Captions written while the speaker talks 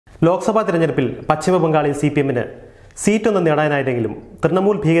ലോക്സഭാ തെരഞ്ഞെടുപ്പിൽ പശ്ചിമ ബംഗാളിൽ സിപിഎമ്മിന് സീറ്റൊന്നും നേടാനായില്ലെങ്കിലും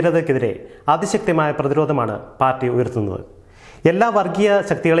തൃണമൂൽ ഭീകരതയ്ക്കെതിരെ അതിശക്തമായ പ്രതിരോധമാണ് പാർട്ടി ഉയർത്തുന്നത്. എല്ലാ വർഗീയ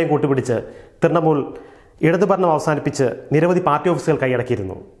ശക്തികളെയും കൂട്ടുപിടിച്ച് തൃണമൂൽ ഇടതുഭരണം അവസാനിപ്പിച്ച് നിരവധി പാർട്ടി ഓഫീസുകൾ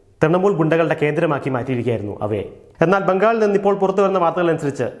കൈയടക്കിയിരുന്നു. തൃണമൂൽ ഗുണ്ടകളുടെ കേന്ദ്രമാക്കി മാറ്റിയിരിക്കുകയായിരുന്നു അവയെ. എന്നാൽ ബംഗാളിൽ നിന്ന് ഇപ്പോൾ പുറത്തുവരുന്ന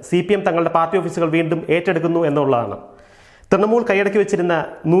വാർത്തകളനുസരിച്ച് സിപിഎം തങ്ങളുടെ പാർട്ടി ഓഫീസുകൾ വീണ്ടും ഏറ്റെടുക്കുന്നു എന്നുള്ളതാണ്. തൃണമൂൽ കൈയടക്കി വെച്ചിരുന്ന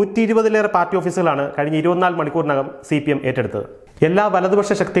 120-ലേറെ പാർട്ടി ഓഫീസുകളാണ് കഴിഞ്ഞ 24 മണിക്കൂറിനകം സിപിഎം ഏറ്റെടുത്തത്. എല്ലാ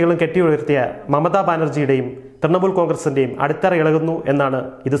വലതുപക്ഷ ശക്തികളും കെട്ടിയുയർത്തിയ മമതാ ബാനർജിയുടെയും തൃണമൂൽ കോൺഗ്രസിന്റെയും അടിത്തറ ഇളകുന്നു എന്നാണ്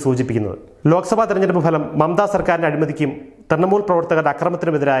ഇത് സൂചിപ്പിക്കുന്നത്. ലോക്സഭാ തെരഞ്ഞെടുപ്പ് ഫലം മമതാ സർക്കാരിന്റെ അഴിമതിക്കും തൃണമൂൽ പ്രവർത്തകരുടെ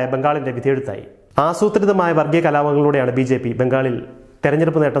അക്രമത്തിനുമെതിരായ ബംഗാളിന്റെ വിധിയെഴുത്തായി. ആസൂത്രിതമായ വർഗീയ കലാപങ്ങളിലൂടെയാണ് ബിജെപി ബംഗാളിൽ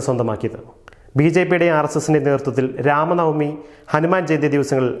തെരഞ്ഞെടുപ്പ് നേട്ടം സ്വന്തമാക്കിയത്. ബിജെപിയുടെയും RSSന്റെ നേതൃത്വത്തിൽ രാമനവമി, ഹനുമാൻ ജയന്തി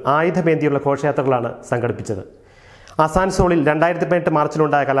ദിവസങ്ങളിൽ ആയുധമേന്തിയുള്ള ഘോഷയാത്രകളാണ് സംഘടിപ്പിച്ചത്. അസാൻസോളിൽ 2018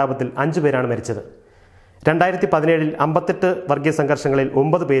 മാർച്ചിലുണ്ടായ കലാപത്തിൽ 5 പേരാണ് മരിച്ചത്. 2017 58 വർഗീയ സംഘർഷങ്ങളിൽ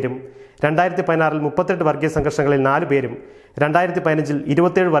 9 പേരും, 2016 38 വർഗീയ സംഘർഷങ്ങളിൽ 4 പേരും, 2015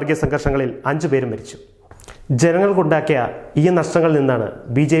 27 വർഗീയ സംഘർഷങ്ങളിൽ 5 പേരും മരിച്ചു. ജനങ്ങൾക്കുണ്ടാക്കിയ ഈ നഷ്ടങ്ങളിൽ നിന്നാണ്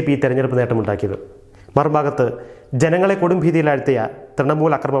ബിജെപി തെരഞ്ഞെടുപ്പ് നേട്ടമുണ്ടാക്കിയത്. മറുഭാഗത്ത് ജനങ്ങളെ കൊടുംഭീതിയിലാഴ്ത്തിയ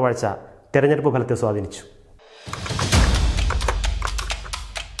തൃണമൂൽ അക്രമവാഴ്ച തെരഞ്ഞെടുപ്പ് ഫലത്തെ സ്വാധീനിച്ചു.